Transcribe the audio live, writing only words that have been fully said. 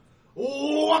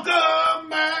Welcome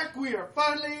back! We are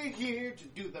finally here to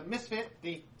do the Misfit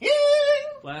thing.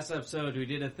 Last episode we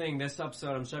did a thing. This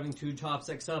episode I'm shoving 2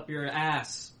 chopsticks up your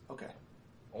ass. Okay.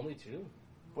 Only 2?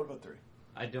 What about 3?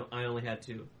 I only had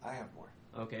 2. I have more.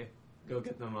 Okay. Go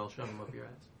get them, I'll shove them up your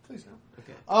ass. Please no.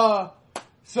 Okay.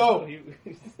 So,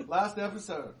 last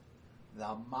episode,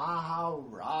 the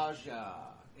Maharaja,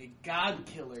 a god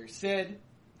killer, said,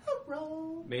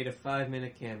 hello. Made a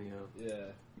 5-minute cameo.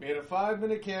 Yeah. Made a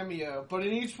 5-minute cameo, but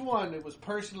in each one, it was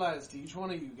personalized to each one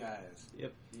of you guys.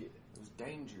 Yep. Yeah. It was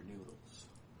Danger Noodles.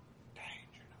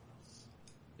 Danger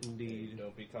Noodles. Indeed.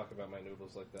 Don't be talking about my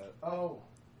noodles like that. Oh.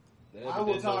 They I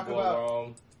will did talk no about...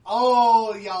 wrong.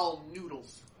 Oh, y'all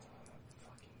noodles.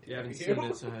 You haven't seen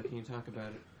it, so how can you talk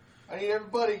about it? I need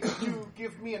everybody to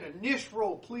give me an initial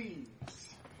roll, please.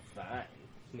 Fine.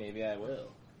 Maybe I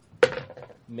will.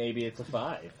 Maybe it's a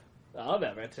 5. I'll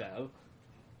never tell.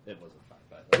 It was a 5,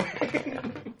 by the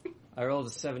way. I rolled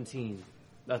a 17.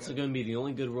 That's going to be the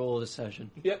only good roll of the session.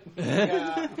 Yep.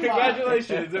 Yeah,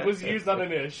 Congratulations, it was used on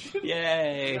an ish.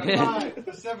 Yay! 5,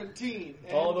 17.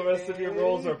 All the rest of your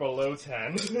rolls are below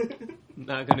 10.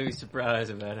 Not going to be surprised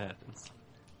if that happens.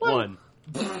 1.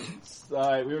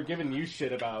 Alright, we were giving you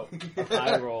shit about a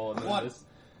high roll and then What? this.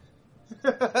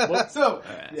 So,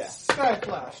 Alright. Yeah.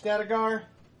 Skyflash, Statigar,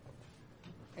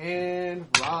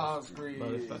 and Rosgreaves.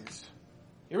 Motherfuckers.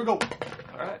 Here we go.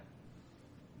 Alright.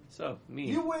 So, me.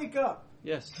 You wake up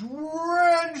Yes.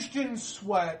 drenched in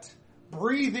sweat,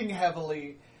 breathing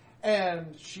heavily,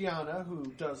 and Shiana, who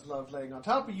does love laying on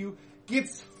top of you,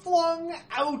 gets flung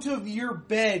out of your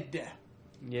bed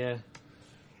Yeah.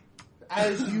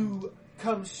 as you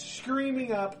come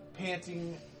screaming up,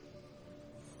 panting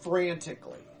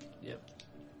frantically. Yep.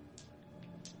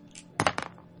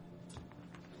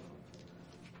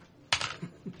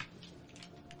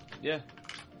 Yeah.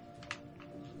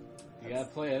 You gotta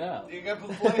play it out. You got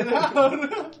to play it out. I'm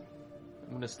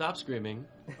going to stop screaming.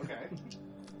 Okay.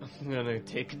 I'm going to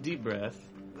take a deep breath.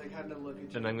 They kind of look at you.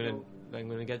 Then I'm and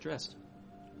going to get dressed.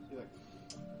 you're like-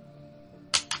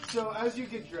 So as you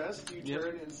get dressed, you Yep.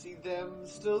 turn and see them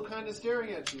still kind of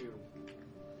staring at you.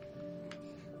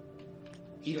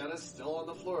 Shiana's still on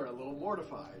the floor, a little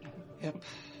mortified. Yep.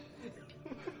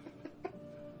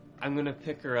 I'm going to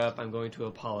pick her up. I'm going to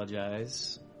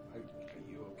apologize. Are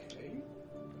you okay?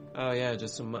 Oh yeah,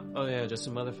 just some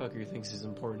motherfucker who thinks he's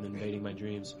important invading my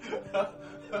dreams.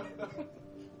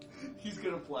 He's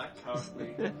gonna black cock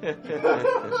me.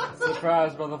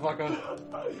 Surprise, motherfucker.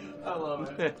 I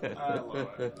love it. I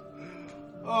love it.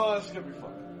 Oh, this is gonna be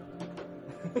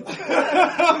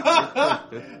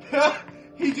fun.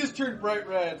 He just turned bright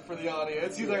red for the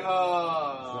audience. He's like,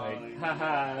 oh. Like,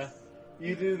 haha.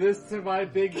 You do this to my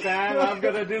big bad, I'm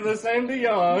gonna do the same to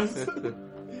yours.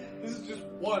 This is just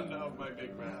one of my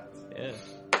big bads. Yeah,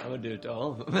 I would do it to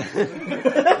all of them.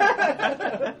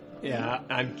 Yeah,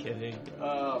 I'm kidding.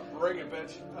 Bring it,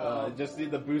 bitch. Just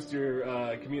need to boost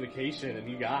your communication and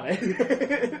you got it.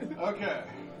 Okay.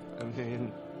 I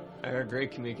mean, I heard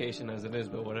great communication as it is,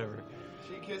 but whatever.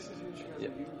 She kisses you and she goes,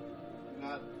 Yep.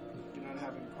 you're not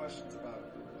having questions about it.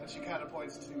 And she kind of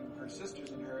points to her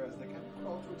sisters and her as they kind of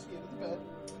crawl towards the end of the bed.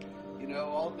 You know,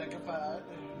 all neckified.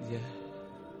 Yeah.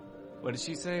 What did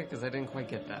she say? Because I didn't quite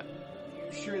get that.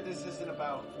 You sure this isn't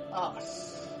about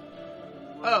us?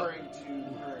 Oh. Referring to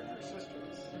her and her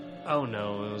sisters. Oh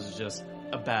no, it was just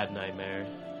a bad nightmare.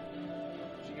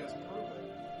 She goes, prove it.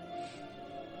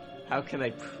 How can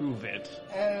I prove it?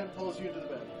 And pulls you into the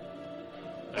bed.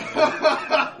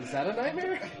 Is that a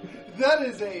nightmare? That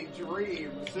is a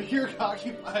dream. So you're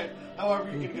occupied. However,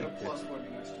 you're going to get a +1 your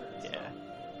next turn. So.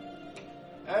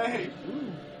 Yeah. Hey,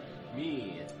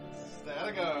 Me.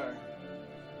 Statigar.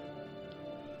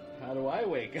 How do I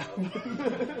wake up?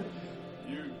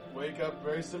 You wake up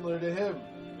very similar to him.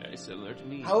 Very similar to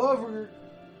me. However,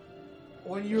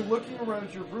 when you're looking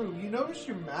around your room, you notice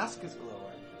your mask is glowing.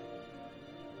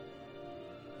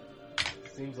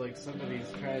 Seems like somebody's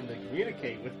trying to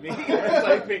communicate with me as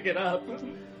I pick it up.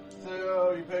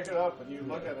 So you pick it up and you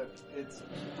look at it. It's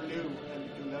blue and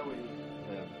glowy.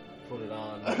 Yeah, put it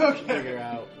on. Okay. Figure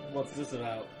out what's this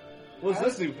about. What's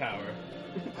this new power?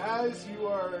 As you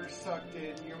are sucked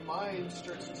in, your mind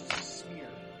starts to smear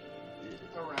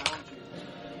around you.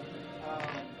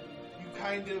 You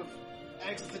kind of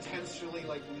existentially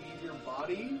leave your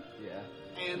body Yeah.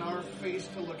 and are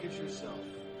faced to look at yourself.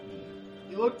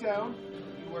 You look down,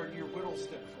 you are in your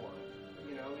whittlestick form.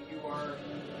 You know, you are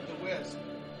the wisp.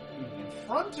 In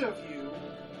front of you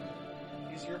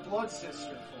is your blood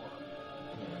sister form.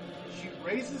 She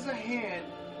raises a hand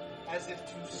as if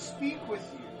to speak with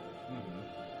you,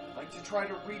 like to try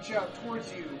to reach out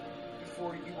towards you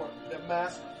before the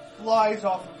mask flies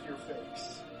off of your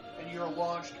face, and you're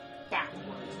launched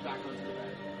backwards back onto the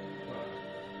bed.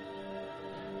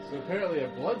 So apparently a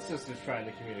blood sister's trying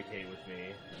to communicate with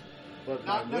me, but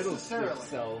Not my little necessarily. stick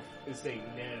self is saying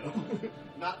no.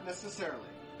 Not necessarily.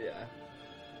 Yeah.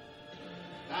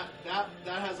 That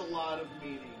has a lot of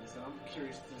meanings, and I'm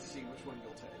curious to see which one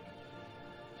you'll take.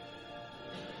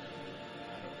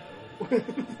 I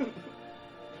don't know.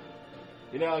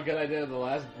 You know how good I did in the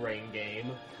last brain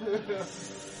game?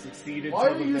 Succeeded. Why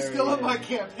till are the you very still in end. my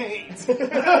campaigns?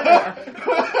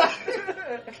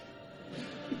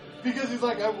 Because he's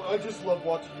like, I just love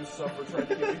watching you suffer trying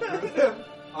to get me through them.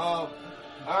 Alright.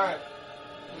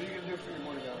 What are you going to do for your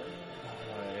morning hour?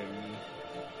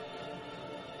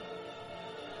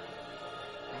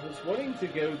 I was wanting to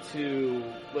go to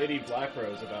Lady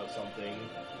Blackrose about something.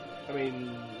 I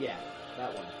mean, yeah,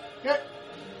 that one. Okay.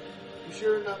 You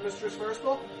sure not Mistress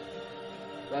Firstball?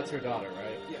 That's her daughter,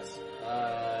 right? Yes.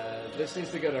 This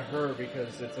needs to go to her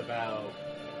because it's about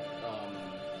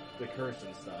the curse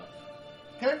and stuff.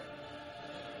 Okay.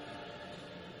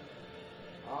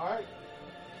 Alright.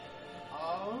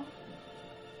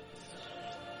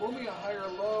 Roll me a high or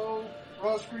low.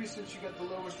 Roscree, since you got the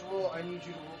lowest roll, I need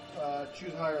you to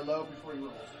choose high or low before you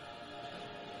roll.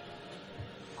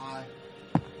 High.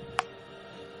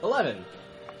 11.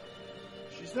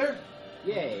 She's there.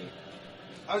 Yay.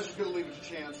 I was just going to leave it to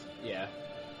chance. Yeah.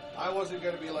 I wasn't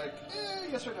going to be like,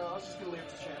 yes or no. I was just going to leave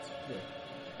it to chance. Yeah.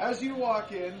 As you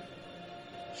walk in,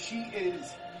 she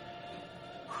is...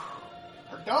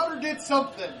 Her daughter did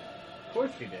something. Of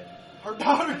course she did. Her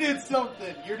daughter did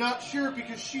something. You're not sure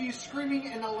because she's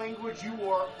screaming in a language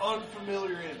you are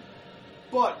unfamiliar in.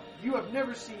 But you have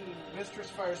never seen Mistress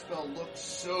Firespell look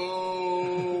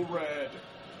so red.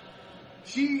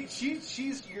 She's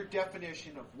your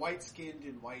definition of white-skinned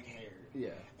and white-haired. Yeah.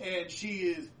 And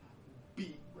she is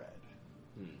beet red.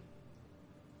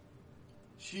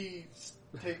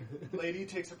 Lady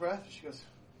takes a breath. She goes,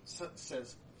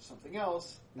 says something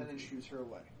else, and then shoos her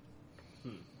away.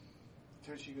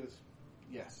 So she goes,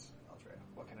 yes, Aldrea,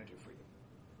 what can I do for you?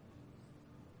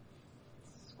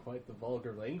 It's quite the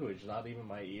vulgar language. Not even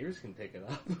my ears can pick it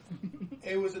up.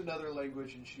 It was another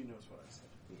language, and she knows what I said.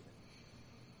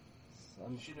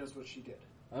 I'm, She knows what she did.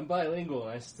 I'm bilingual,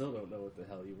 and I still don't know what the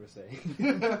hell you were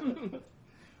saying.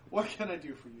 What can I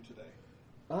do for you today?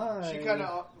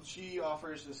 She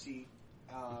offers a seat.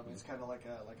 It's kind of like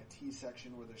a tea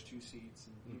section where there's two seats,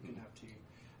 and you can have tea.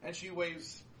 And she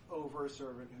waves over a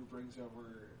servant who brings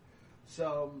over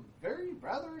some very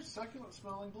rather succulent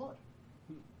smelling blood.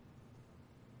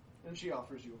 And she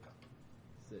offers you a cup.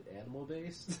 Is it animal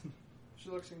based? She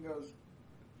looks and goes,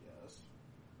 yes.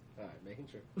 Alright, making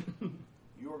sure.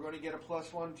 You are going to get a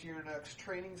 +1 to your next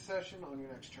training session on your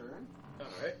next turn.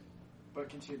 Alright. But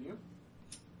continue.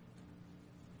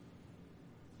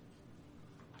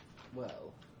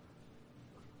 Well,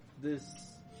 this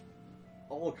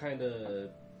all kind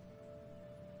of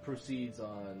proceeds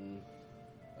on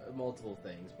multiple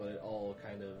things, but it all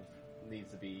kind of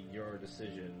needs to be your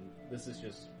decision. This is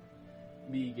just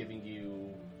me giving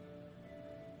you,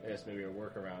 I guess, maybe a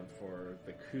workaround for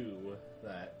the coup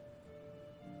that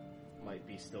might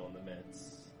be still in the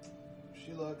midst.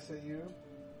 She looks at you,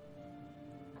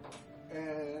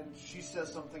 and she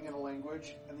says something in a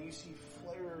language, and then you see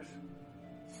flares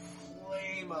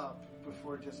flame up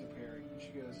before disappearing. And she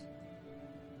goes,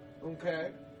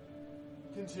 okay,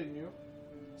 continue.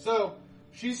 So,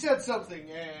 she said something,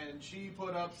 and she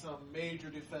put up some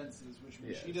major defenses, which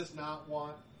means she does not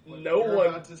want what you're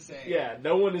about to say. Yeah,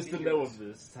 no one is to know of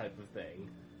this type of thing.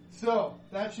 So,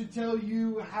 that should tell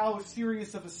you how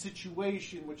serious of a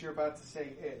situation what you're about to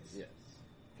say is. Yes.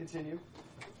 Continue.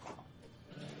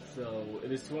 So,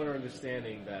 it is to our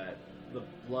understanding that the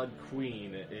Blood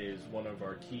Queen is one of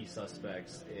our key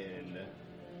suspects in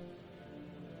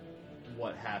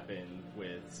what happened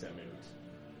with Semut.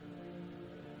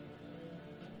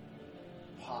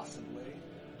 Possibly.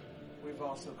 We've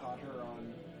also caught her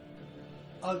on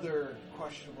other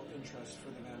questionable interests for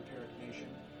the Vampiric Nation.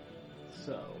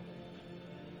 So,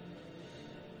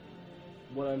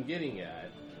 what I'm getting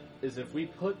at is if we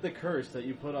put the curse that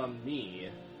you put on me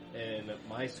and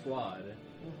my squad,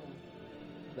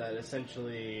 that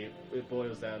essentially it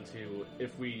boils down to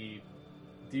if we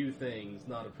do things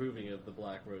not approving of the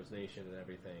Black Rose Nation and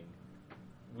everything,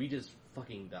 we just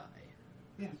fucking die.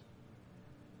 Yes.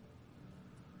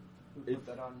 We put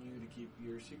that on you to keep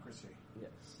your secrecy.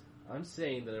 Yes. I'm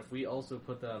saying that if we also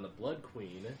put that on the Blood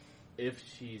Queen, if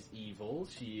she's evil,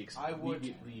 she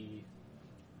immediately...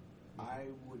 I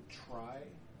would try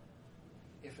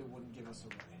if it wouldn't give us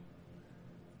away.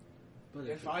 But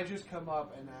if I just come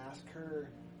up and ask her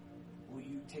will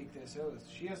you take this oath?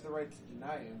 She has the right to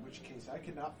deny it, in which case I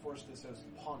cannot force this oath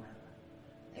upon her.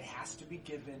 It has to be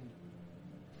given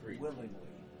Free. willingly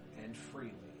and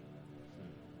freely.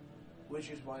 Which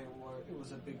is why it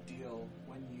was a big deal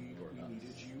when we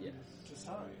needed you to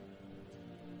sign.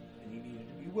 And you needed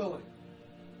to be willing.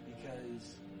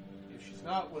 Because if she's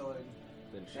not willing,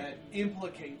 Then that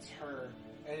implicates her,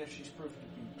 and if she's proven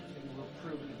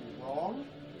to be wrong,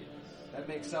 that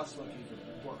makes us look even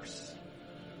worse.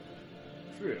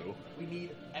 True. We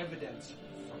need evidence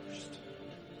first.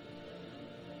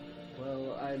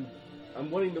 Well,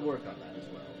 I'm wanting to work on that as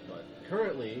well, but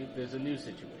currently there's a new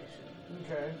situation.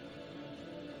 Okay.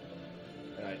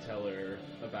 And I tell her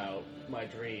about my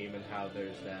dream and how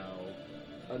there's now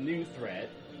a new threat.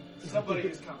 Somebody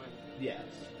is coming. Yes.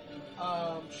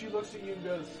 She looks at you and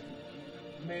goes,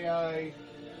 May I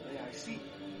see?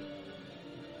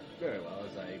 Very well,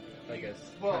 as I guess,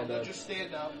 Well, kind of... just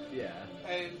stand up. Yeah.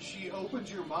 And she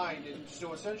opens your mind, and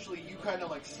so essentially you kind of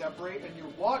like separate, and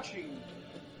you're watching,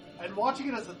 and watching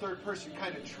it as a third person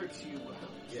kind of trips you out.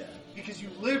 Yeah. Because you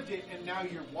lived it, and now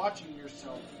you're watching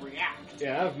yourself react.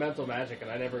 Yeah, I have mental magic, and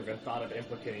I never even thought of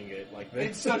implicating it like this.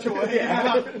 In such a way,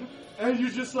 yeah. And you're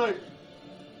just like,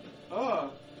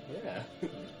 oh. Yeah.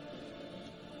 And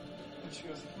she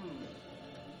goes,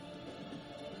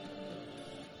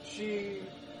 She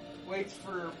waits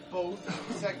for both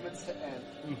segments to end.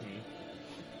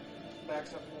 Mm-hmm.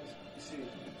 Backs up and goes, you see,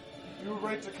 you were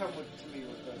right to come to me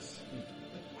with this.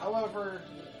 However,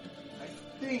 I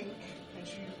think, and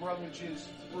she rummages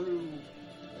through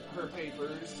her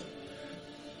papers,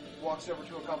 walks over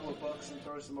to a couple of books and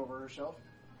throws them over her shelf.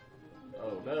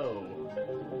 Oh no.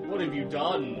 What have you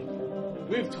done?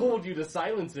 We've told you to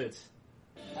silence it.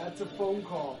 That's a phone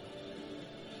call.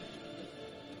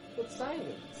 But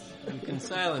silence. You can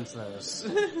silence those. I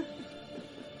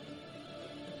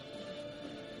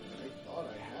thought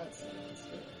I had silence.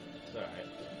 It's alright.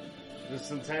 There's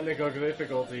some technical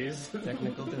difficulties.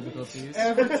 Technical difficulties.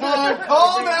 Every time,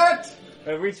 call that!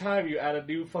 Every time you add a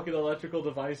new fucking electrical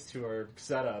device to our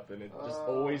setup, and it just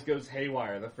Oh. always goes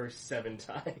haywire the first 7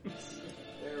 times.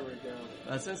 There we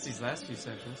go. Since these last few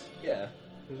sessions. Yeah,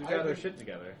 because we got our shit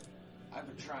together. I've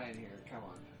been trying here, come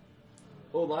on.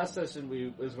 Well, last session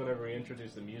was whenever we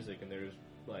introduced the music, and there was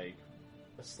like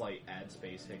a slight ad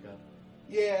space hiccup.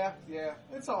 Yeah,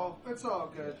 it's all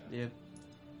good. Yep.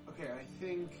 Okay, I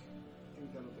think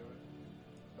that'll do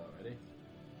it.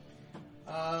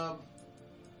 Alrighty.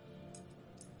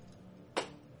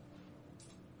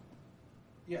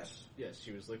 Yes. Yes,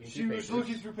 she was looking She through was papers.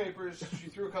 looking through papers. She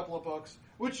threw a couple of books,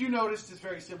 which you noticed is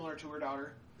very similar to her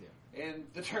daughter. Yeah. In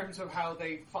the terms of how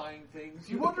they find things.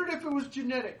 You wondered if it was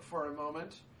genetic for a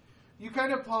moment. You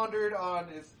kind of pondered on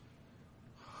if...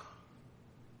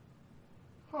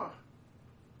 Huh.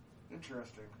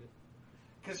 Interesting.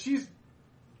 Because she's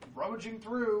rummaging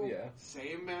through. Yeah.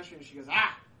 Same machine. She goes,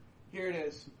 here it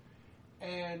is.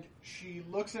 And she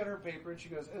looks at her paper and she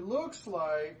goes, it looks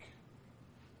like...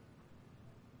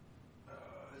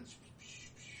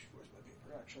 where's my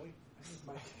paper, actually? This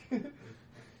is my...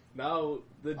 Now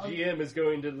the GM is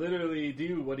going to literally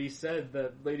do what he said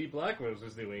that Lady Blackrose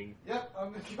was doing. Yep,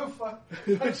 I'm gonna go find...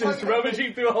 Which is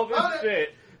rummaging through all this Found it.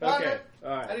 shit. Found Okay, it. I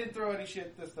alright. didn't throw any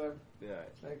shit this time, Yeah,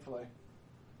 thankfully.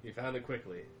 you found it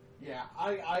quickly. Yeah,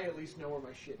 I at least know where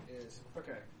my shit is.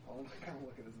 Okay, I'll kind of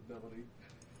look at his ability.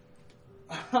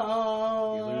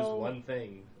 You lose one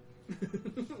thing.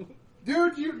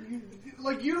 Dude, you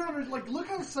don't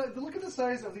look at the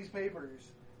size of these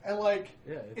papers, and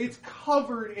Yeah, it's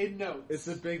covered in notes. It's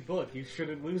a big book. You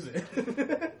shouldn't lose it.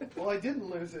 Well, I didn't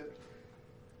lose it.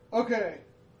 Okay,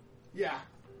 yeah.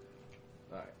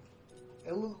 Alright.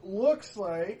 It looks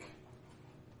like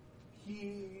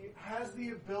he has the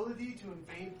ability to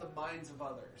invade the minds of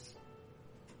others.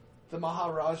 The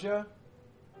Maharaja.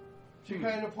 She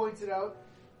kind of points it out.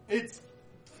 It's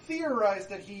theorized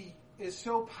that he is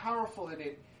so powerful in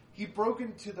it, he broke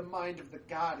into the mind of the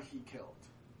god he killed.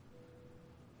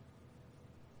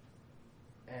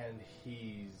 And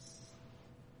he's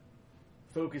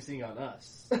focusing on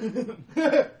us.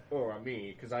 Or on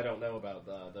me, because I don't know about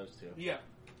those two. Yeah.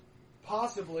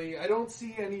 Possibly. I don't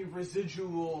see any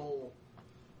residual...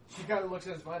 She kind of looks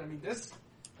at his mind. I mean, this...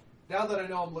 Now that I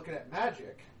know I'm looking at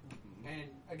magic...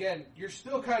 And, again, you're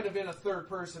still kind of in a third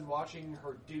person watching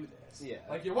her do this. Yeah.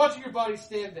 Like, you're watching your body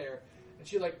stand there, and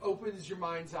she, opens your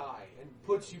mind's eye and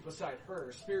puts you beside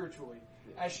her spiritually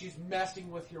as she's messing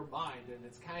with your mind, and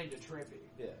it's kind of trippy.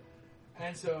 Yeah.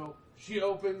 And so, she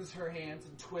opens her hands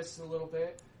and twists a little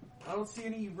bit. I don't see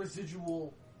any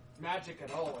residual magic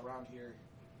at all around here.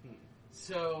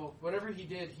 So, whatever he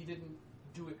did, he didn't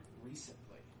do it recently.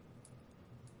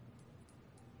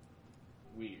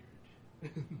 weird.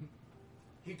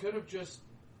 He could have just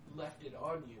left it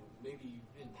on you, maybe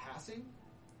in passing.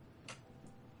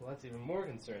 Well, that's even more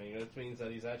concerning. That means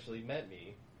that he's actually met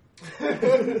me.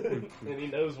 And he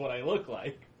knows what I look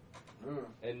like.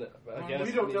 And I guess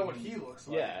we don't know maybe- what he looks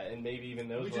like. Yeah, and maybe even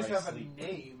knows We where just I have sleep. a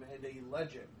name and a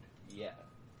legend. Yeah.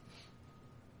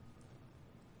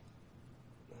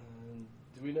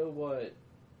 Do we know what,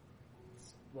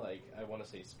 like, I want to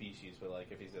say species, but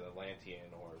like if he's an Atlantean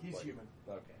or... He's like, human.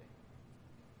 Okay.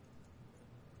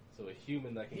 So a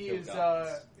human that can He kill is.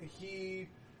 gods.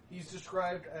 He's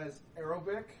described as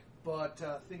Arabic, but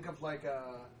think of like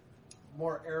a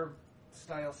more Arab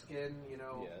style skin. You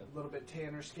know, Yeah. a little bit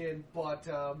tanner skin. But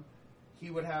he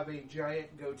would have a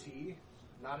giant goatee,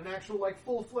 not an actual like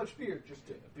full fledged beard, just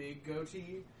a big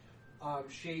goatee,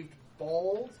 shaved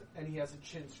bald, and he has a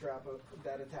chin strap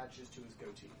that attaches to his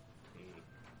goatee.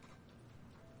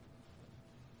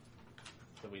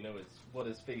 So we know what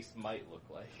his face might look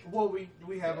like. Well, we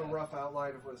have a Yeah. rough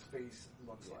outline of what his face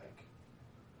looks Yeah. like,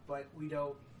 but we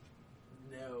don't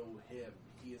know him.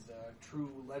 He is a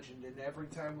true legend, and every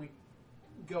time we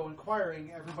go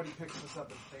inquiring, everybody picks us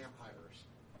up as vampires.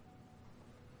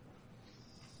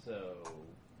 So...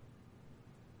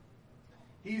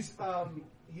 He's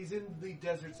in the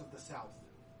deserts of the south.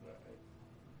 Alright.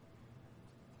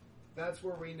 That's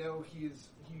where we know he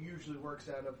usually works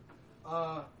out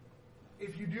of.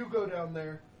 If you do go down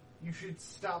there, you should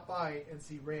stop by and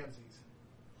see Ramses.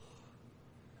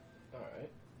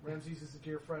 Alright. Ramses is a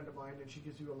dear friend of mine, and she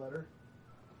gives you a letter.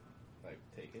 I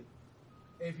take it.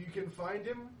 If you can find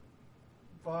him,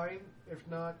 fine. If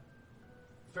not,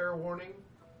 fair warning.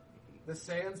 The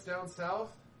sands down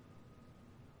south,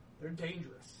 they're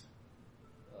dangerous.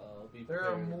 I'll be There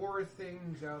are prepared. more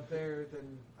things out there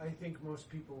than I think most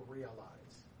people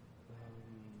realize.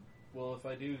 Well, if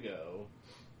I do go,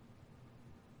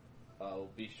 I'll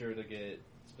be sure to get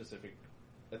specific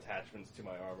attachments to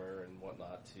my armor and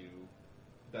whatnot to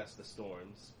best the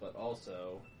storms, but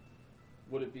also,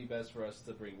 would it be best for us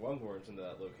to bring lungworms into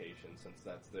that location since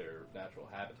that's their natural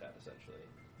habitat, essentially?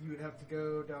 You would have to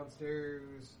go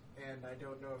downstairs, and I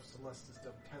don't know if Celeste has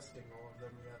done testing all of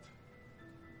them yet.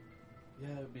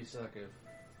 Yeah, it would be suck if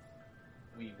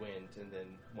we went and then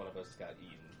one of us got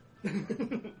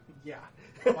eaten. Yeah,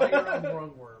 by your own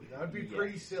lungworm. That would be Yeah.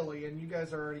 pretty silly, and you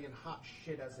guys are already in hot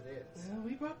shit as it is. Well,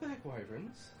 we brought back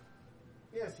wyverns.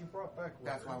 Yes, you brought back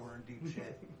That's why wyverns. we're in deep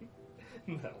shit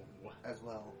No. as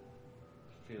well.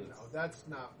 Feels- No, that's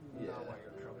not Yeah. why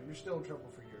you're in trouble. You're still in trouble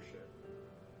for your shit.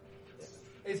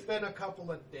 It's been a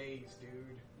couple of days,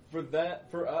 dude.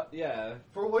 Yeah.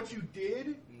 For what you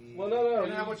did, Well, no.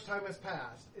 and how much time has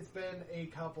passed, it's been a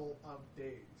couple of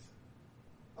days.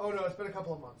 Oh no, it's been a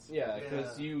couple of months. Yeah,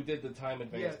 because Yeah. you did the time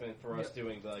advancement for us Yeah.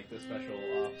 doing the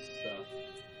special ops stuff.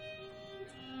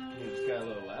 You just got a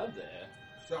little loud there.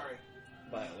 Sorry.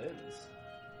 Violins.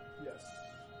 Yes.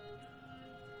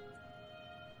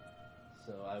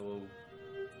 So I will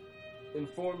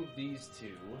inform these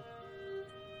two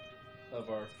of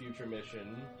our future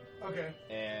mission Okay.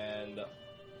 and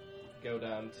go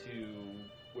down to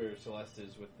where Celeste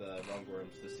is with the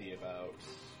lungworms to see about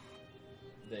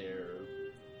their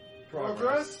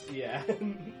Progress? Yeah.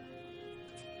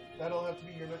 That'll have to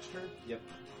be your next turn. Yep.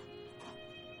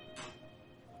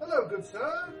 Hello, good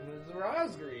sir. There's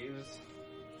Rosgreaves.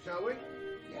 Shall we?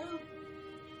 Yeah.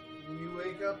 You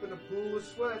wake up in a pool of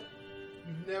sweat.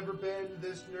 You've never been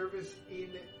this nervous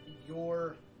in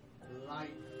your life.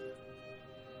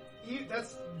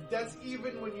 That's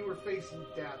even when you were facing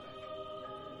Davik.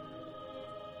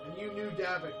 And you knew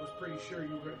Davik was pretty sure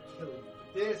you were going to kill you.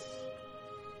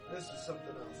 This is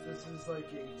something else. This is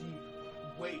like a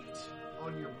deep weight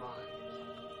on your mind.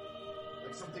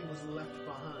 Like something was left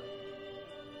behind.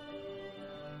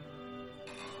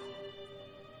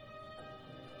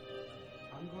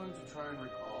 I'm going to try and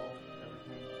recall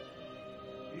everything.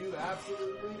 You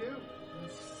absolutely do.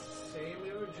 Same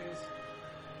images.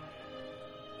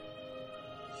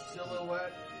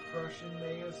 Silhouette crushing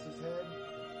Naeus' head.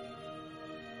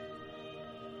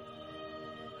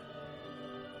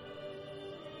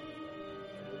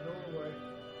 In the doorway.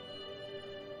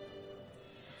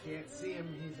 Can't see him.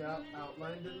 He's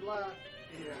outlined in black.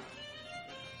 Yeah.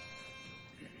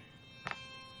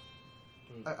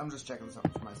 I'm just checking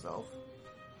something for myself.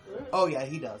 Oh yeah,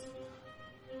 he does.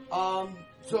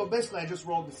 So basically I just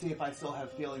rolled to see if I still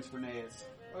have feelings for Naeus.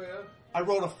 Oh yeah. I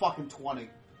rolled a fucking 20.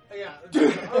 Yeah.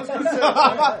 I was gonna say.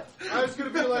 I was gonna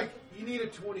be like, you need a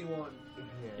 21.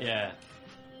 Yeah.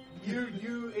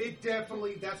 It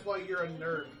definitely, that's why you're a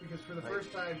nerd, because for the Right.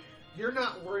 first time, you're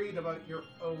not worried about your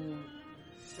own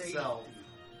safety. Self.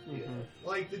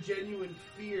 Like the genuine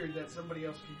fear that somebody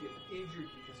else could get injured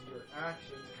because of your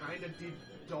actions kind of did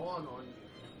dawn on you.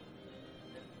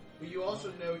 But you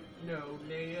also know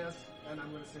Naeus, and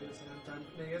I'm going to say this another time,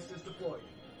 Naeus is deployed.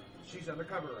 She's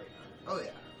undercover right now. Oh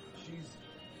yeah. She's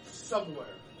somewhere.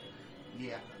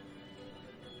 Yeah.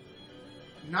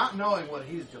 Not knowing what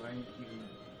he's doing,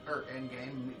 or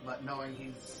endgame, but knowing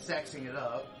he's sexing it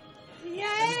up.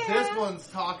 Yeah. And this one's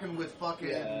talking with fucking.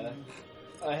 Yeah.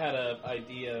 I had an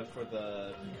idea for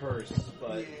the curse,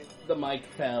 but Yeah. the mic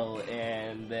fell,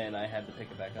 and then I had to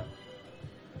pick it back up.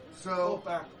 Pull So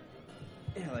back.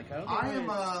 Yeah, like I don't. I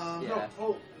am. Yeah. No,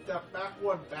 pull that back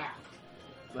one back.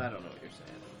 I don't know what you're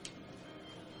saying.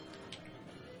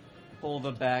 Pull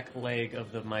the back leg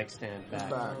of the mic stand back.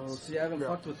 Back. Oh, see, I haven't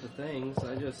fucked with the things.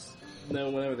 I just know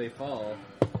whenever they fall.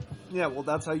 Yeah, well,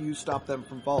 that's how you stop them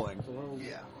from falling. Well,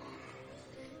 Yeah.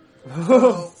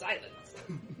 silence.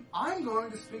 I'm going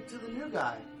to speak to the new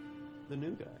guy. The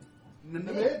new guy.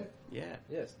 Namid, Yeah.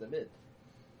 Yes, the mid.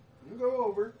 you go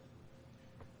over.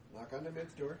 Knock on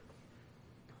Namid's door.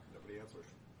 Nobody answers.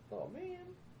 Oh man.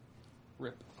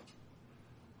 Rip.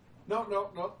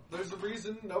 No. There's a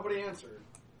reason nobody answered.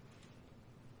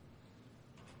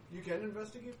 You can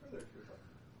investigate further if you'd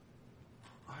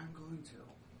like. I'm going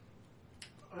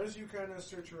to. As you kind of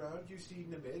search around, you see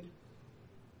Namid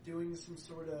doing some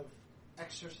sort of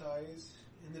exercise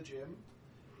in the gym.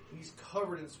 He's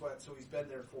covered in sweat, so he's been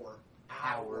there for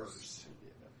hours.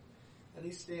 And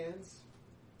he stands,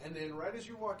 and then right as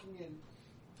you're walking in,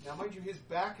 now mind you, his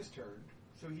back is turned,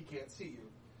 so he can't see you.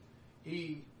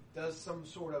 He does some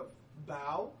sort of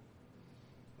bow,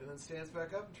 and then stands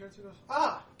back up and turns and goes,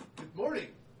 "Ah, good morning.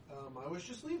 I was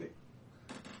just leaving."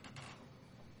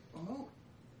 Oh,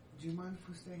 do you mind if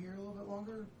we stay here a little bit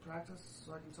longer, practice,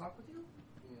 so I can talk with you?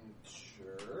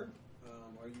 Sure.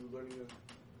 Are you learning an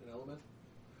element?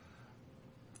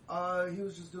 He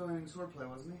was just doing swordplay,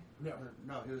 wasn't he? No.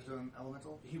 No, he was doing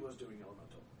elemental. He was doing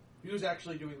elemental. He was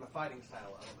actually doing the fighting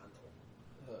style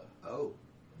elemental. Oh,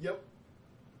 Yep.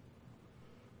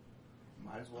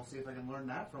 might as well see if I can learn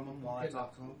that from him while I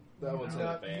talk to him. That one's You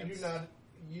advanced. do not.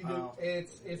 You do. Oh.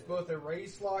 It's both a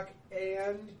race lock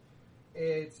and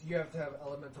you have to have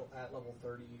elemental at level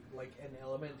 30, like an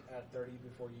element at 30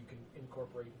 before you can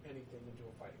incorporate anything into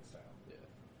a fighting style.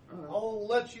 I'll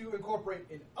let you incorporate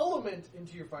an element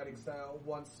into your fighting style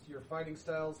once your fighting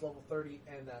style is level 30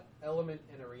 and that element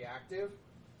in a reactive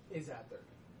is at 30.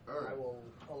 Alright. I will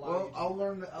allow Well, you to. I'll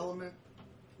learn the element.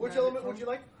 Which magic element from- would you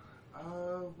like?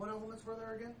 What elements were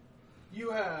there again?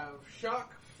 You have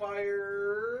shock,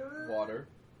 fire, Water.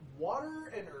 water,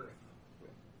 and earth.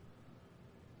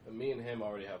 And me and him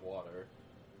already have water.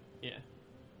 Yeah.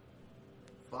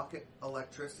 Fuck it,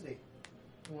 electricity.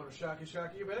 You want to shocky,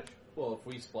 you bitch? Well, if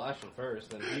we splash him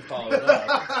first, then he follows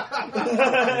up.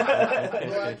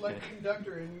 Well, I'd like a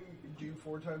conductor and do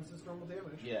 4 times his normal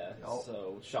damage. Yeah, Oh.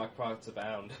 so shock procs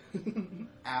abound.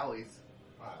 Alleys.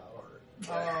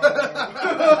 I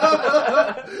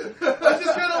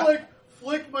just kind of like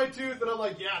flick my tooth and I'm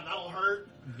like, yeah, that'll hurt.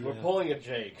 We're pulling a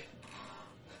Jake.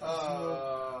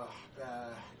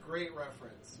 Great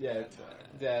reference. Yeah, That time.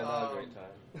 yeah, not a great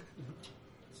time.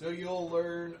 So you'll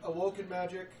learn Awoken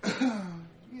Magic,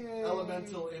 Yay.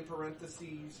 Elemental in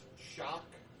parentheses, Shock,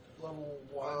 level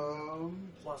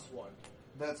 1, plus 1.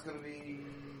 That's gonna be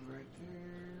right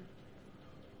there.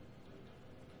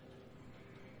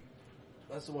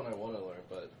 That's the one I want to learn,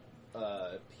 but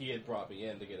he had brought me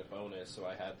in to get a bonus, so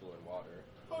I had to learn water.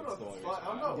 Oh, no, That's the that's only fine. reason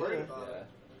I'm why. not worried about Yeah. it.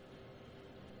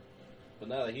 But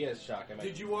now that he has shock, I might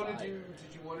Did you want to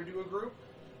fire. do a group?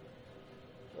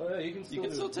 Oh, yeah, you can still You can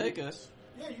do still it. take us.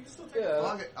 Yeah, you can still take Yeah. it.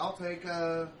 Fuck it, I'll take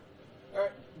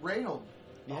Alright. Reynold.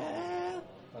 Yeah.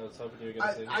 I was hoping you were going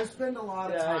to say I spend a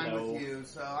lot of Yeah, I time know. with you,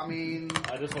 so I mean,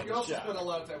 I just want You the also shot. spend a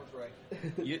lot of time with Ray.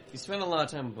 You spend a lot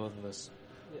of time with both of us.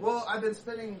 well, I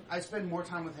spend more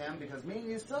time with him because me and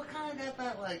you still kind of got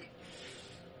that like,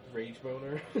 Rage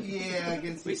boner. yeah,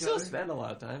 against We each still other. spend a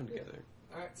lot of time together.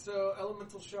 Alright, so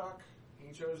Elemental Shock.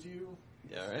 He chose you.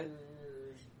 Yeah, right?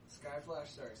 Skyflash,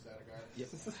 sorry, Statigar.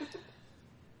 Yes.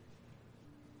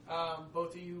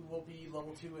 Both of you will be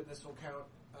level 2, and this will count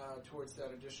towards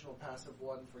that additional passive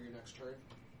 1 for your next turn.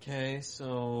 Okay,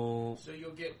 so... So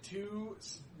you'll get 2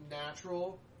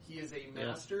 natural. He is a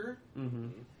master, Mm-hmm.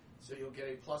 so you'll get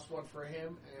a plus 1 for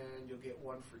him, and you'll get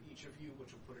 1 for each of you,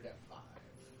 which will put it at 5.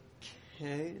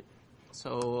 Okay,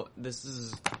 so this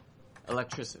is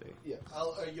electricity. Yes.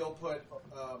 You'll put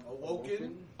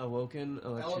Awoken. Awoken,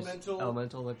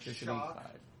 elemental electricity, shock.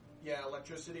 5. Yeah,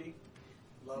 electricity.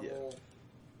 Level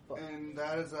And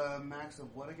that is a max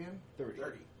of what again? 30.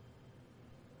 30.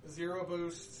 0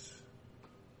 boost.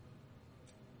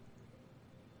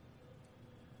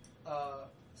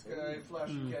 Sky Flash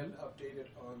again updated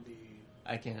on the...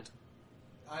 I can't.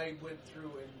 I went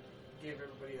through and gave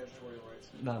everybody editorial rights.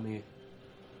 Not me.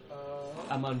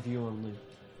 I'm on view only.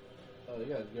 Oh, you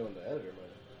gotta go into editor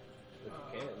mode. If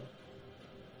you can.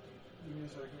 Give me a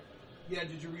second. Yeah,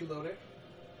 did you reload it?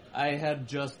 I had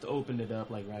just opened it up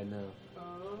like right now.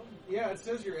 Yeah, it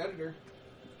says your editor.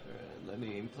 Alright, let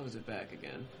me close it back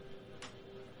again.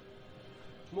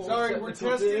 Sorry, we're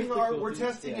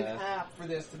testing an Yeah. app for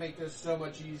this to make this so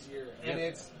much easier, and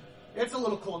it's a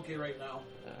little clunky right now.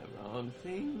 Wrong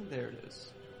thing. There it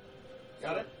is.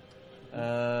 Got it?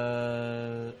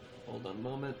 Hold on a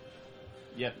moment.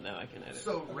 Yep, now I can edit.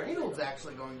 So Reynolds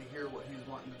actually going to hear what he's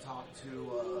wanting to talk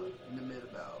to Namid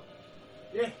about.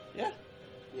 Yeah. Yeah.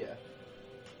 Yeah.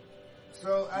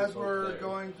 So as both we're there.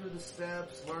 going through the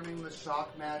steps, learning the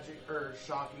shock magic or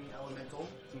shocking elemental.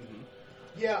 Mm-hmm.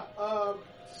 Yeah,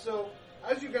 so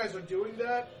as you guys are doing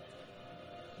that,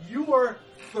 you are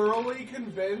thoroughly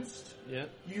convinced, Yep.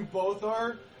 you both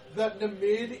are, that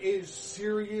Namid is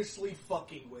seriously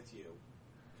fucking with you.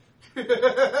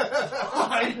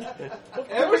 Of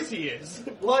course he is.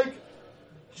 Like,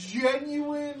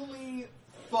 genuinely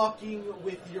fucking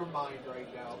with your mind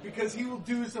right now. Because he will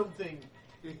do something,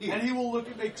 and he will look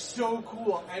and make so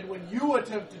cool, and when you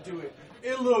attempt to do it,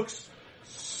 it looks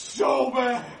so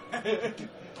bad.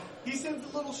 He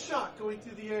sends a little shot going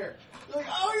through the air. You're like,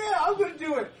 oh yeah, I'm gonna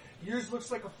do it. Yours looks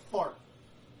like a fart.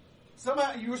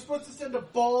 Somehow, you were supposed to send a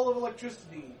ball of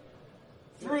electricity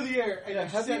through the air, and Yeah, you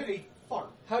how do sent you- a fart.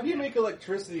 How do you make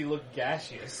electricity look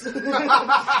gaseous? I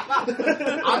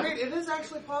mean, it is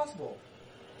actually possible.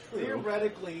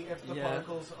 Theoretically, if the Yeah.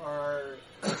 particles are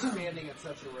expanding at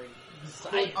such a rate,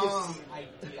 Science. that's the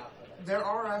idea of it. There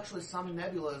are actually some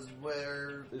nebulas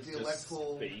where It's the just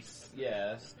electrical space.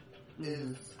 Yeah.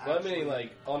 is. But I actually- mean,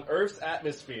 like, on Earth's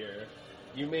atmosphere,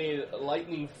 you made a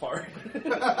lightning fart.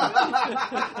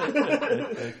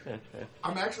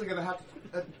 I'm actually gonna have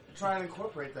to try and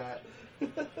incorporate that.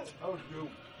 That was you.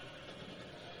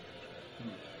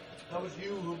 That was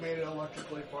you who made it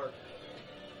electrically fart.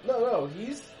 No,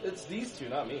 it's these two,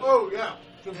 not me. Oh yeah,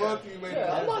 so both of you made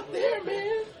yeah, it. I'm not there,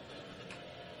 man.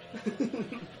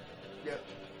 Yep.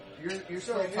 You're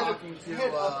So still hit talking it- to.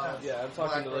 hit up that. Yeah, I'm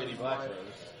talking to Lady Blackrose's wife.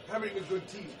 Blackrose. Having a good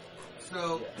tea.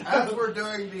 So Yeah. as we're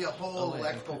doing the whole Oh, wait,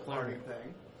 electrical quick party learning.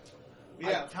 thing,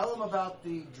 Yeah. I tell him about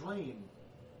the dream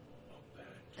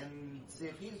and see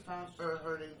if he's found or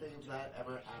heard anything of that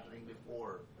ever happening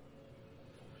before.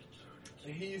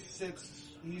 He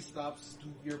stops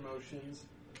your motions,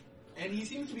 and he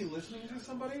seems to be listening to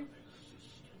somebody,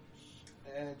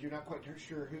 and you're not quite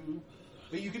sure who,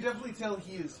 but you can definitely tell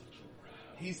he's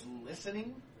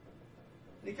listening.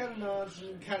 And he kind of nods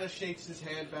and kind of shakes his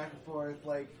head back and forth,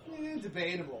 like,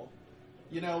 debatable.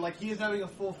 You know, like he is having a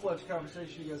full-fledged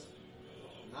conversation. He goes,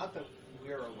 not that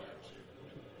we're aware.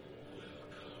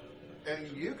 And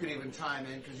you could even chime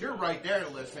in because you're right there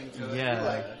listening to it. Yeah. You're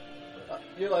like,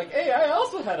 You're like, hey, I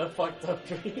also had a fucked up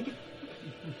dream.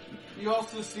 You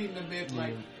also see Namid,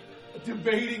 like,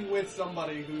 debating with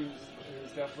somebody who's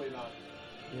definitely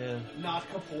not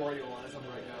corporeal as of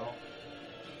right now.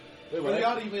 Wait, For the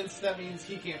audience, that means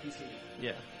he can't be seen.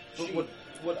 Yeah. But She-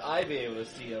 would I be able to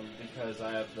see him because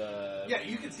I have the... Yeah,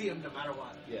 you can see him no matter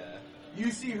what. Yeah. You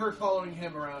see her following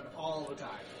him around all the time.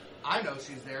 I know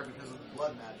she's there because of the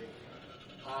blood magic.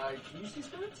 Can you see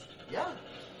spirits? Yeah.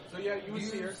 So yeah, you would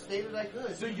see her. stated I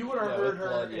could. So you would have Yeah, heard with her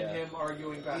blood, and yeah. him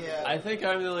arguing back. Yeah. I think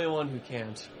I'm the only one who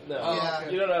can't. No, Yeah.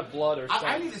 okay. you don't have blood or I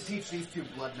something. need to teach these two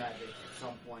blood magic at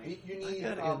some point. You need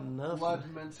I got enough.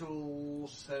 blood, mental,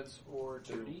 sense, or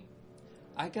two.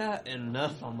 I got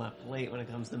enough on my plate when it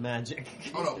comes to magic.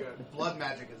 Oh no, Good. blood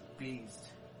magic is beast.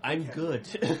 I'm good.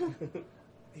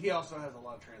 He also has a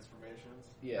lot of transformations.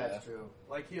 Yeah. That's true.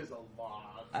 Like he has a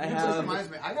lot. I This have reminds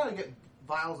me, I gotta get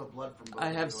vials of blood from both I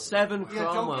of have you. 7 Yeah,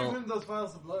 don't Cromwell. give him those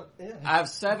vials of blood. I have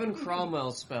 7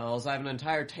 Cromwell spells. I have an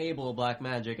entire table of black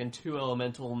magic and 2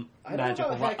 elemental I know magic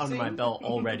about right under my hexing. belt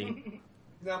already.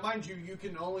 Now, mind you, you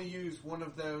can only use one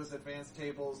of those advanced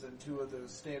tables and 2 of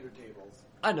those standard tables.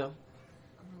 I know.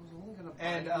 I was only gonna buy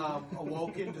And you.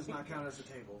 Awoken does not count as a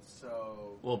table,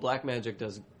 so Well, black magic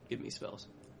does give me spells.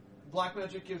 Black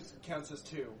Magic counts as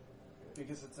 2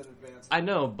 because it's an advanced. I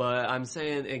know, but I'm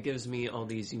saying it gives me all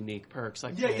these unique perks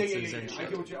like Yeah. chances I and get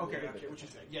shit. what you. Okay, I get what you're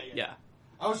saying. Yeah. Yeah,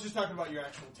 I was just talking about your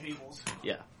actual tables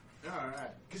yeah. Alright.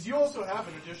 because you also have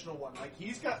an additional one. Like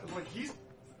he's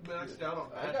maxed out on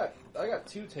that. I got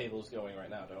 2 tables going right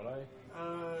now, don't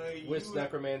I? With you-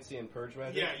 necromancy and purge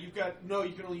magic. Yeah, you've got no.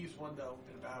 You can only use one though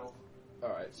in a battle. All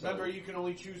right. So Remember, you can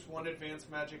only choose 1 advanced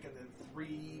magic and then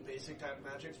 3 basic type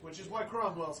magics, which is why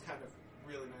Cromwell's kind of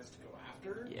really nice to go after.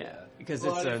 after. Yeah, because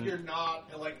But it's if you're not,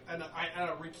 like, and I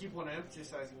keep on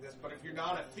emphasizing this, but if you're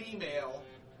not a female,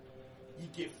 you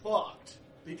get fucked.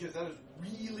 Because that is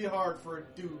really hard for a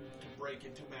dude to break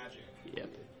into magic. Yep.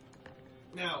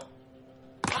 Now,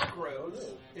 Black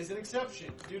Rose is an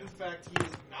exception due to the fact he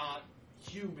is not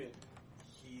human.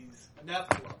 He's a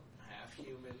Nephilim, half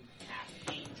human, half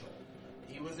angel.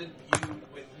 He was imbued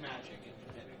with magic and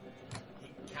divinity.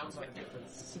 He counts on a different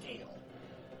scale.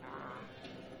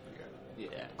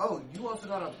 Yeah. Oh, you also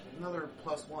got another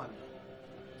 +1.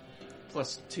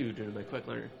 +2 due to my quick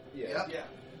learner. Yeah. Yeah.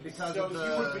 Because So of you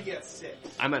the... would be at 6.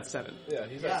 I'm at 7. Yeah,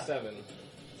 he's Yeah. at 7.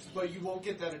 But you won't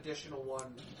get that additional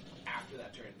one after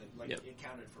that turn. Like, Yep. it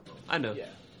counted for both. I know. Yeah.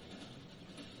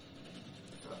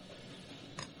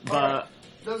 But Alright.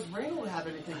 Does Reynold have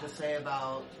anything to say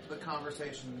about the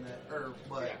conversation that, or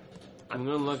what? Yeah. I'm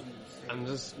gonna look. I'm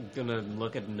just gonna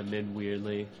look at the mid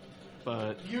weirdly,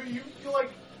 but You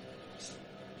like,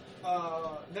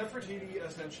 Nefertiti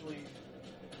essentially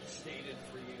stated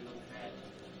for you that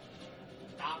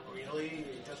not really,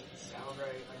 it doesn't sound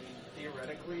right. I mean,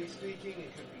 theoretically speaking,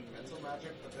 it could be mental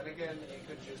magic, but then again, it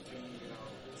could just be,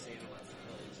 insane amounts of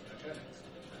hallucinogenics.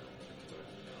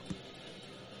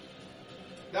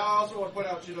 Now, I also want to point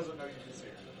out she doesn't know you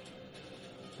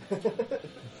can see her.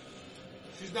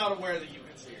 She's not aware that you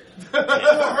can see her.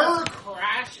 Her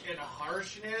crash and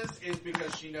harshness is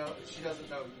because she doesn't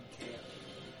know you can't.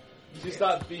 She's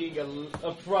not being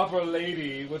a proper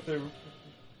lady with her...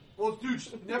 Well, dude,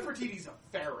 Nefertiti's a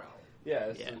pharaoh.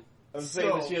 Yes. Yeah. I'm saying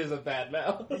that So- she has a bad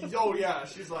mouth. Oh yeah,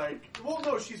 she's like, well,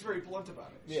 no, she's very blunt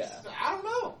about it. She's Yeah. just, I don't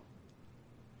know.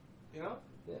 You know?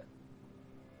 Yeah.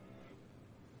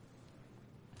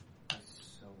 I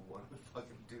so want to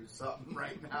fucking do something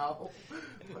right now,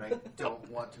 but I don't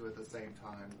want to at the same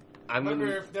time. I'm Remember,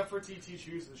 gonna. if Nefertiti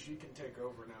chooses, she can take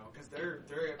over now because they're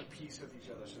at peace with each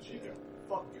other, so she can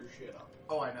fuck your shit up.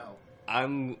 Oh, I know.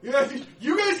 I'm. Yeah,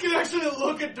 you guys can actually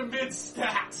look at the mid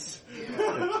stats.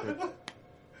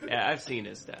 Yeah, I've seen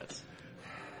his stats.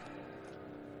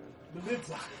 The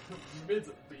mid's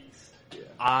a beast.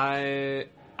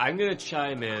 I'm gonna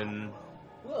chime in,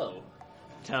 Whoa.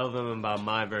 tell them about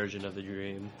my version of the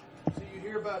dream. So you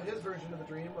hear about his version of the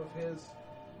dream of his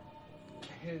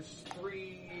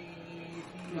 3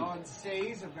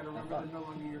 fiancés. I'm gonna remember they're no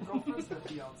longer your girlfriends, they're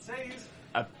fiancés.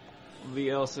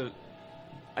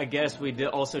 I guess we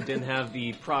didn't have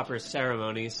the proper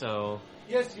ceremony, so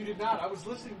Yes, you did not. I was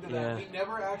listening to that. Yeah. We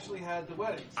never actually had the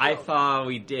wedding. So I thought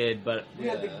we did, but we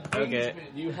had the Yeah.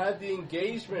 engagement. You had the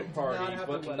engagement We did party, not have the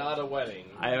but wedding. not a wedding.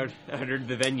 I ordered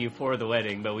the venue for the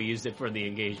wedding, but we used it for the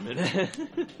engagement.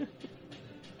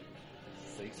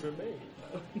 Mistakes were made.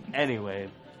 Anyway,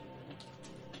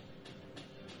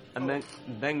 I'm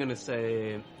then gonna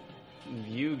say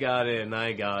you got it and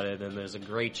I got it, and there's a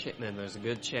good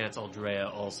chance Aldrea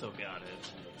also got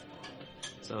it.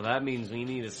 So that means we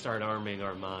need to start arming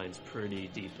our minds pretty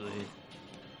deeply.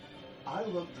 I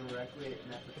look directly at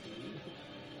Nefertiti.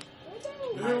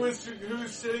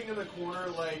 Who's sitting in the corner,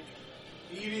 like,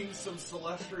 eating some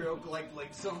celestial, like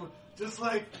some, just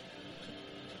like,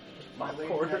 My lady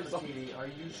Quarters. Nefertiti, are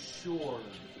you sure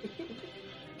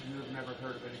you have never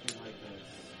heard of anything like this?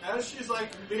 as she's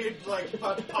like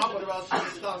about to pop it about, she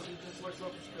just stops and just looks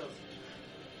up and she goes,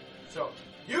 so,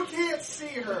 you can't see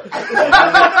her.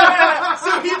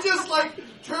 So he just like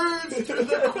turns to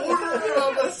the corner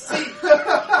of the seat.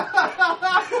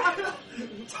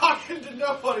 Talking to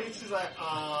nobody. She's like,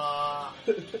 What?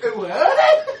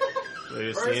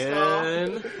 First Lucian,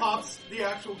 off, pops the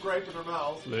actual grape in her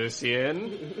mouth.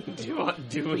 Lucian,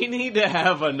 do we need to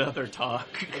have another talk?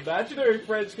 Imaginary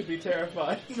friends could be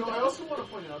terrifying. So I also want to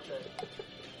point out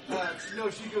that, no,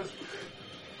 she goes,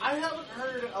 I haven't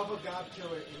heard of a god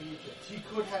killer in Egypt. He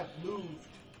could have moved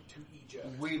to Egypt.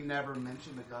 We never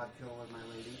mentioned the God Killer,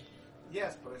 my lady.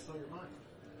 Yes, but I saw your mind.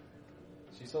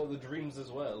 She saw the dreams as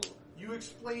well. You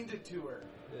explained it to her.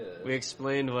 Yeah. We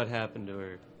explained what happened to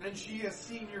her. And she has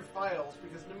seen your files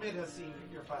because Namid has seen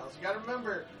your files. You gotta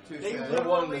remember, Too they sad. They're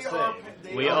one and literally the are. same.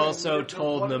 They We are also they're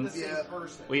told one them- and the same Yeah.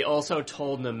 person. We also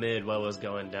told Namid what was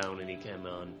going down when he came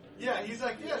on. Yeah, he's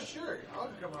like, yeah, sure,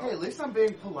 I'll come out. Hey, at least I'm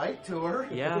being polite to her.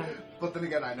 Yeah. But then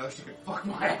again, I know she could fuck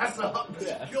my ass up.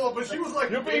 Yeah. Yo, but she was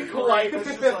like, You're being big polite. rape.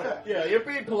 It's just like, Yeah, you're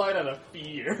being polite out of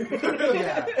fear.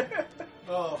 Yeah.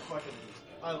 oh, fucking,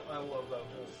 I love that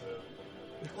whole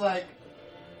shit. Like,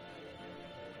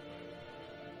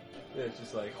 Yeah, it's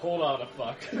just like, hold on a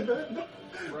fuck.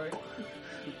 Right?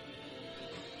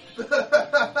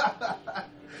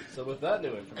 So with that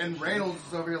new information. and Reynolds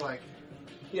is over here like,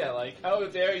 Yeah, like, how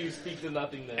dare you speak to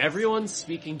nothingness? Everyone's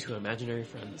speaking to imaginary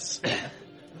friends.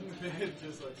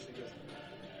 just like she goes.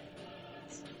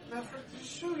 Now, just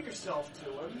show yourself to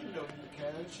him. You know you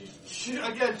can.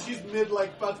 She's mid,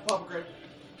 like, about to pop a grape.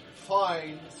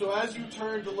 Fine. So as you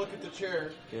turn to look at the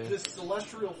chair, this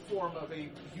celestial form of a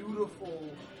beautiful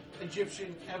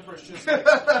Egyptian empress just like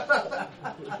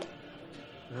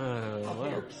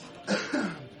appears.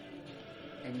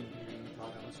 And you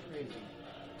thought I was crazy.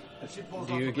 And she pulls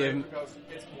Do off you the give- grape and goes,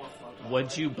 it's more fun. that Would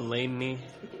way." you blame me?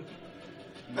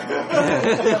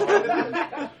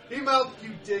 He mouthed,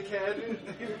 you dickhead.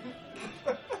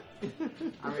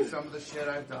 I mean, some of the shit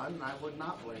I've done, I would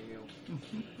not blame you.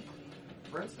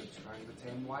 For instance, trying to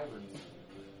tame wyverns.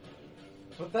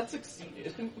 But that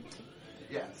succeeded.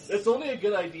 Yes. It's only a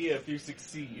good idea if you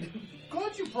succeed.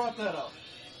 Glad you brought that up.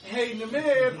 Hey,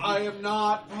 Namib, I am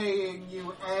not paying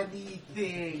you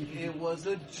anything. It was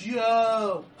a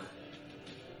joke.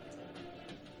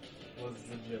 Was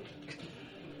the joke.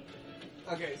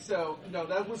 Okay, so, no,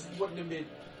 that was what Namib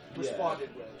responded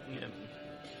with. Yeah.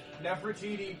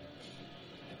 Nefertiti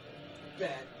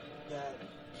bet that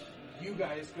you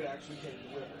guys could actually take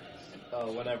the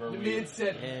rivers. Whenever we... Namib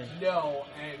said Yeah. no,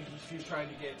 and she's trying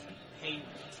to get payment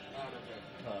out of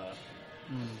it.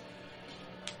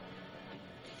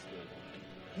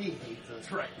 He hates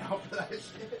us right now for that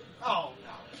shit. Oh,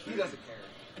 no, he doesn't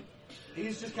care.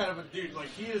 He's just kind of a dude, like,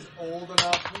 he is old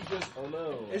enough, he just, Oh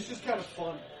no. it's just kind of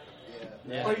fun.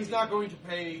 Yeah. But he's not going to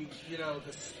pay,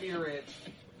 the spirit.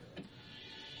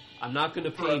 I'm not gonna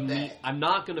For pay a me. bet. I'm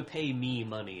not gonna pay me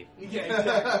money. Yeah,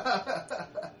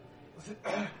 exactly.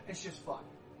 It's just fun.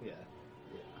 Yeah.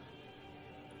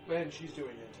 And she's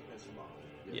doing it to piss him off.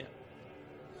 Yeah.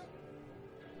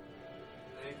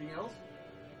 Anything else?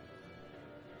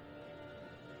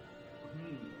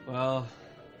 Well,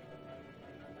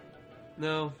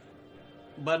 no.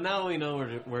 But now we know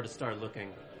where to start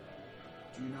looking.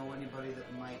 Do you know anybody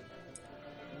that might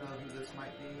know who this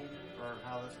might be, or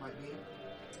how this might be?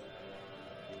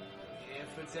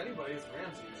 If it's anybody, it's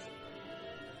Ramses.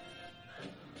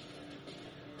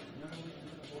 You know how we can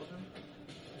get hold of him?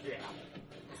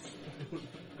 Yeah.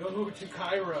 Go to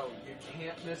Cairo. You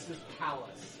can't miss his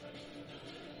palace.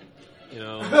 You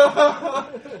know.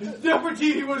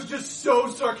 Nefertiti was just so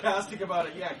sarcastic about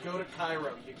it. Yeah, go to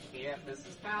Cairo. You can't miss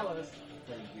his palace.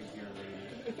 Thank you, dear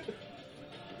lady.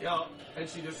 Yeah, and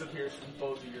she disappears from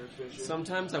both of your vision.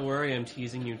 Sometimes I worry I'm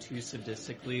teasing you too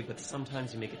sadistically, but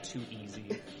sometimes you make it too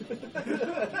easy.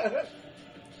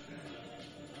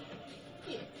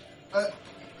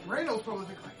 Reynolds probably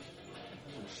think like,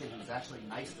 oh shit, he was actually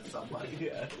nice to somebody.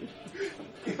 Yeah.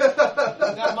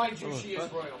 Now, mind you, Oh, she is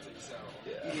fuck. royalty, so.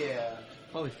 Yeah.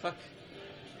 Holy fuck.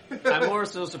 I'm more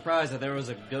so surprised that there was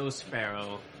a ghost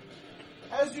pharaoh.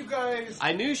 As you guys,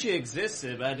 I knew she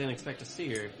existed, but I didn't expect to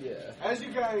see her. Yeah. as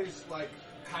you guys,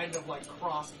 kind of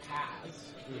cross paths,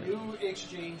 you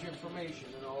exchange information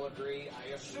and all agree, I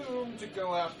assume, to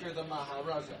go after the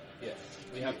Maharaja. Yes.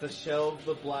 We have to shelve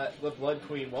the Blood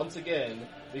Queen once again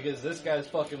because this guy's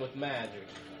fucking with magic.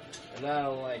 And I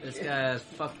don't like This it. guy's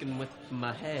fucking with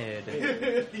my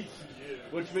head.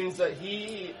 Which means that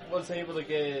he was able to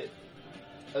get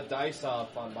a dice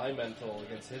off on my mental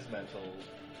against his mental.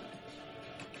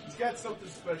 He's got something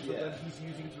special Yeah. that he's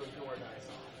using to ignore dice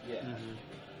off. Yeah. Mhm.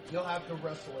 You'll have to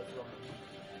wrestle it from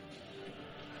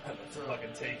him. Let's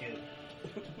fucking take it.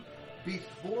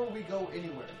 Before we go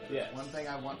anywhere, Yes. one thing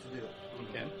I want to do.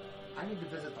 Okay. I need to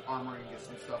visit the armory and get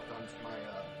some stuff done to my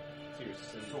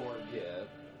Seriously. sword. Yeah.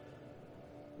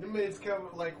 The maid's come,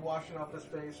 washing off his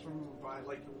face from behind,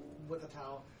 with a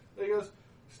towel. And he goes,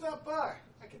 stop by.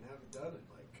 I can have it done in,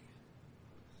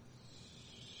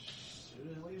 as soon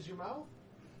as it leaves your mouth.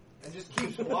 And just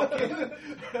keeps walking.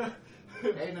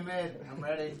 Hey, Namid, I'm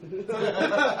ready.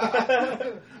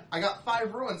 I got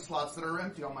 5 ruin slots that are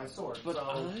empty on my sword. But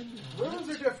so Runes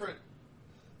are different.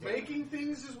 Making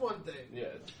things is one thing.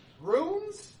 Yes.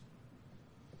 Runes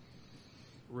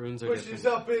Runes are pushes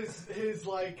different. up his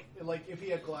if he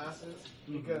had glasses,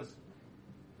 he goes,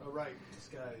 oh right,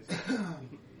 disguise.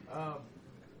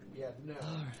 Yeah, no.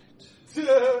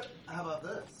 Alright. how about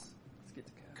this? Let's get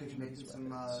to Could you make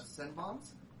some scent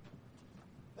bombs?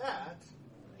 That,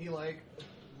 he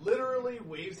literally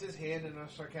waves his hand in a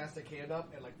sarcastic hand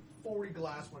up and 40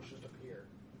 glass ones just appear.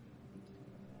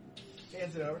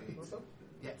 Hands it over. What's up?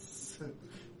 Yes.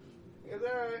 He goes,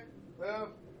 alright, well,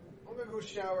 I'm gonna go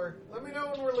shower. Let me know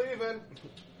when we're leaving.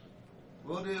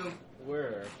 Will do.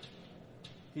 Where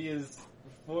he has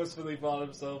forcefully brought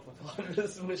himself upon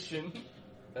this mission,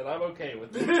 and I'm okay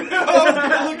with I it. was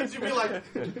gonna look at you and be like,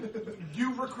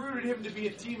 you recruited him to be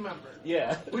a team member.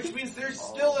 Yeah. Which means there's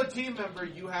still a team member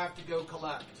you have to go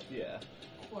collect. Yeah.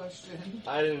 question.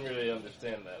 I didn't really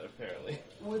understand that, apparently.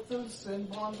 With those sin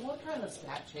bombs, what kind of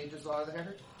stat changes are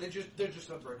there? They're just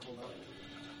unbreakable now.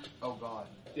 Oh god.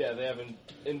 Yeah, they haven't...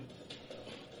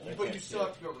 But you still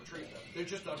have to go retrieve them. They're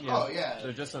just unbreakable. Yeah. Oh, yeah.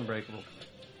 They're just unbreakable.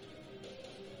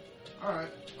 Alright.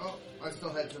 Oh, I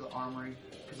still head to the armory.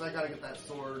 Because I gotta get that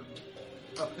sword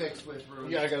affixed with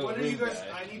runes. You gotta go When to are the you room guys?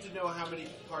 guy. I need to know how many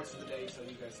parts of the day so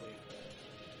you guys leave.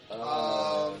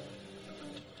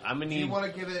 I'm gonna Do you need.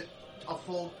 want to give it a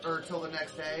full, or till the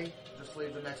next day? Just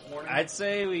leave the next morning? I'd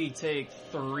say we take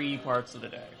 3 parts of the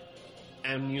day,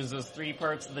 and use those 3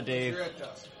 parts of the day. You're at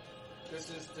dusk. This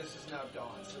is now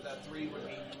dawn, so that 3 would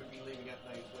mean you would be leaving at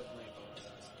night with night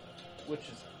bonuses. Which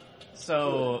is...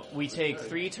 So we take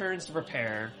 3 turns to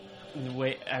prepare,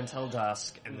 wait until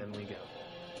dusk, and then we go.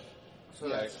 So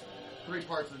Yeah. that's 3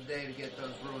 parts of the day to get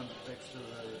those runes affixed to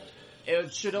the...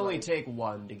 It should only Right. take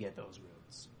 1 to get those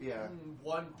runes. Yeah.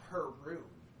 1 per room.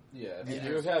 Yeah, And you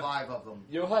there's have 5 of them.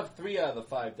 you'll have 3 out of the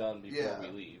 5 done before Yeah. we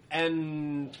leave,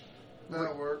 And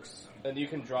That works. and you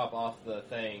can drop off the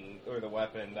thing or the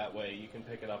weapon. That way, you can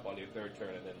pick it up on your 3rd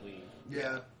turn and then leave.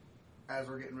 Yeah. As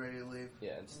we're getting ready to leave.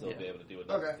 Yeah, and still Yeah. be able to do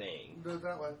another Okay. thing. Do it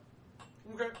that way.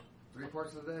 Okay. 3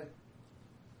 parts of the day.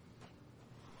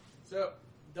 So,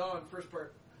 dawn, first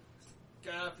part.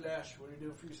 Sky Flash, what are you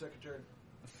doing for your second turn?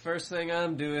 first thing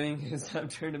I'm doing is I'm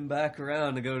turning back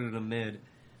around to go to the mid.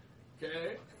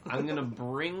 Okay. I'm gonna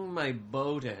bring my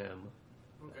bow to him,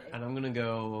 Okay. and I'm gonna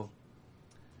go.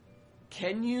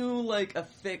 Can you like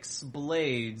affix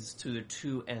blades to the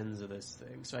 2 ends of this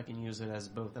thing so I can use it as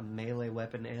both a melee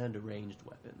weapon and a ranged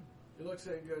weapon? He looks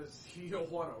at it and goes, you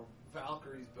don't want a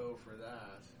Valkyrie's bow for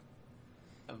that.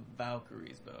 A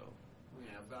Valkyrie's bow.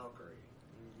 Yeah, Valkyrie.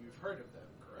 You've heard of them,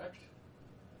 correct?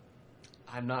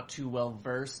 I'm not too well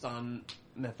versed on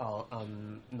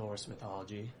Norse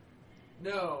mythology.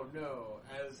 No,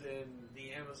 as in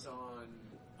the Amazon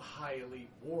high elite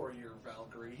warrior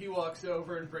Valkyrie. He walks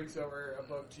over and brings over a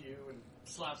book to you and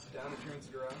slaps it down and turns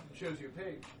it around and shows you a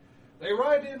page. They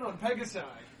ride in on Pegasi.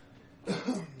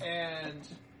 And,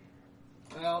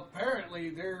 well, apparently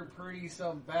they're pretty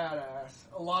some badass.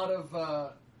 A lot of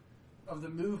the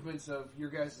movements of your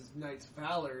guys' Knight's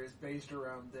Valor is based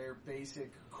around their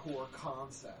basic core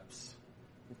concepts.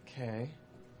 Okay.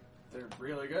 They're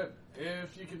really good.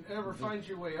 If you can ever find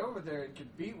your way over there and can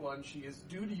beat one, she is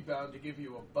duty bound to give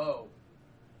you a bow.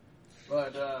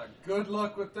 But good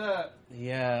luck with that.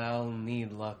 Yeah, I'll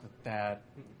need luck with that.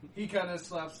 He kind of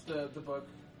slaps the book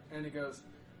and he goes,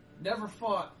 never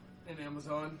fought in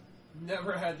Amazon,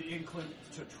 never had the inkling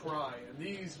to try, and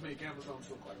these make Amazons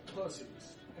look like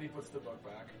pussies. And he puts the book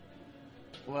back.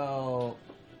 Well,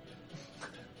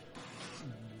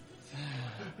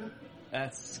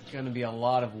 that's gonna be a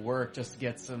lot of work just to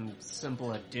get some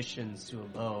simple additions to a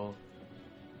bow.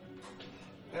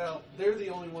 Well, they're the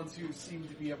only ones who seem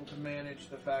to be able to manage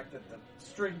the fact that the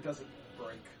string doesn't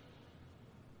break.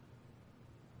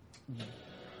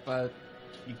 But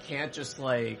you can't just,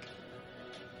 like,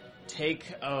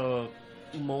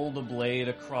 mold a blade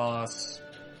across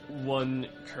one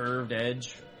curved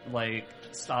edge, like,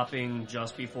 stopping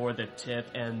just before the tip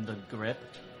and the grip.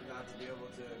 Not to be able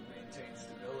to maintain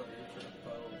stability for the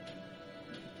bow.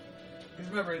 Because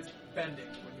remember, it's bending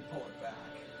when you pull it back.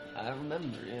 I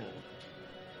remember, yeah.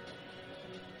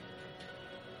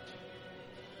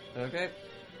 Okay.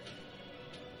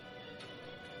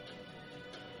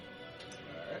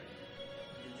 Alright.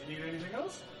 Did you need anything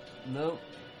else? Nope.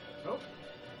 Nope.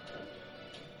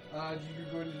 You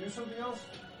going to do something else?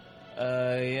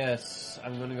 Yes.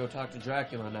 I'm gonna go talk to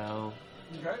Dracula now.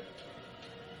 Okay.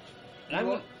 I'm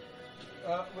Well,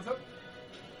 what's up?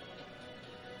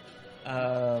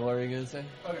 what were you gonna say?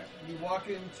 Okay. You walk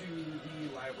into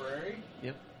the library.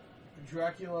 Yep.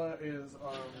 Dracula is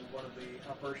on one of the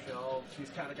upper shelves. He's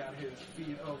kind of got his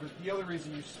feet over. The other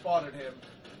reason you spotted him,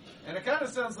 and it kind of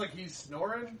sounds like he's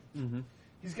snoring. Mm-hmm.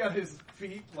 He's got his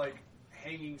feet like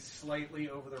hanging slightly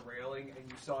over the railing, and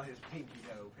you saw his pinky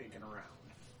toe peeking around.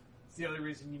 It's the only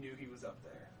reason you knew he was up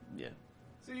there. Yeah.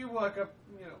 So you walk up,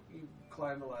 you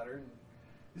climb the ladder, and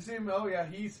you see him. Oh yeah,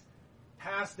 he's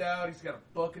passed out. He's got a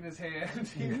book in his hand,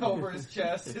 over his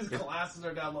chest. His glasses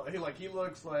are down low. He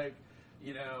looks like,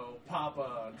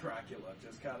 Papa Dracula,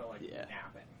 just kind of like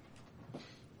napping.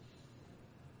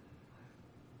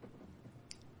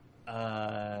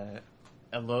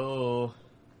 Hello.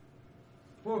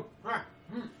 Whoa, hi.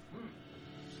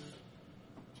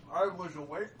 I was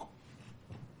awake.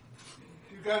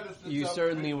 You got to sit You up.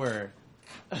 certainly were.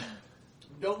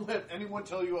 Don't let anyone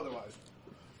tell you otherwise.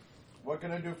 What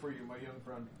can I do for you, my young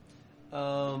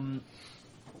friend?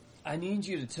 I need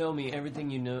you to tell me everything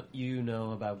you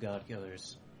know about God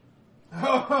Killers.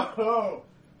 Oh,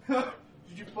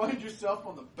 did you find yourself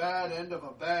on the bad end of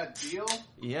a bad deal?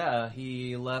 Yeah, he left